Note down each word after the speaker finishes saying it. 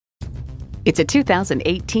It's a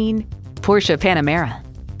 2018 Porsche Panamera.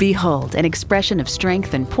 Behold an expression of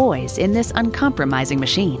strength and poise in this uncompromising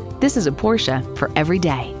machine. This is a Porsche for every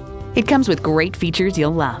day. It comes with great features you'll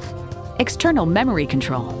love. External memory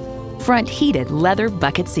control, front heated leather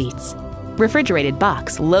bucket seats, refrigerated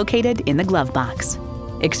box located in the glove box,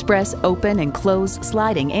 express open and close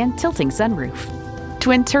sliding and tilting sunroof,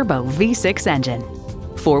 twin turbo V6 engine,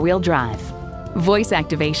 four-wheel drive, voice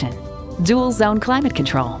activation, dual zone climate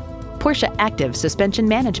control, Porsche Active Suspension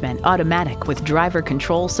Management Automatic with driver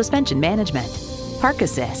control suspension management, park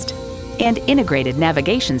assist, and integrated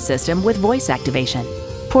navigation system with voice activation.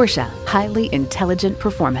 Porsche, highly intelligent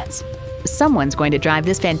performance. Someone's going to drive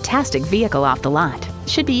this fantastic vehicle off the lot.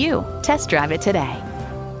 Should be you. Test drive it today.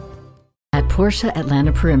 At Porsche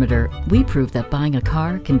Atlanta Perimeter, we prove that buying a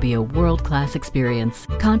car can be a world-class experience.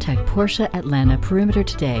 Contact Porsche Atlanta Perimeter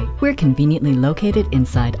today. We're conveniently located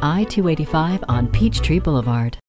inside I-285 on Peachtree Boulevard.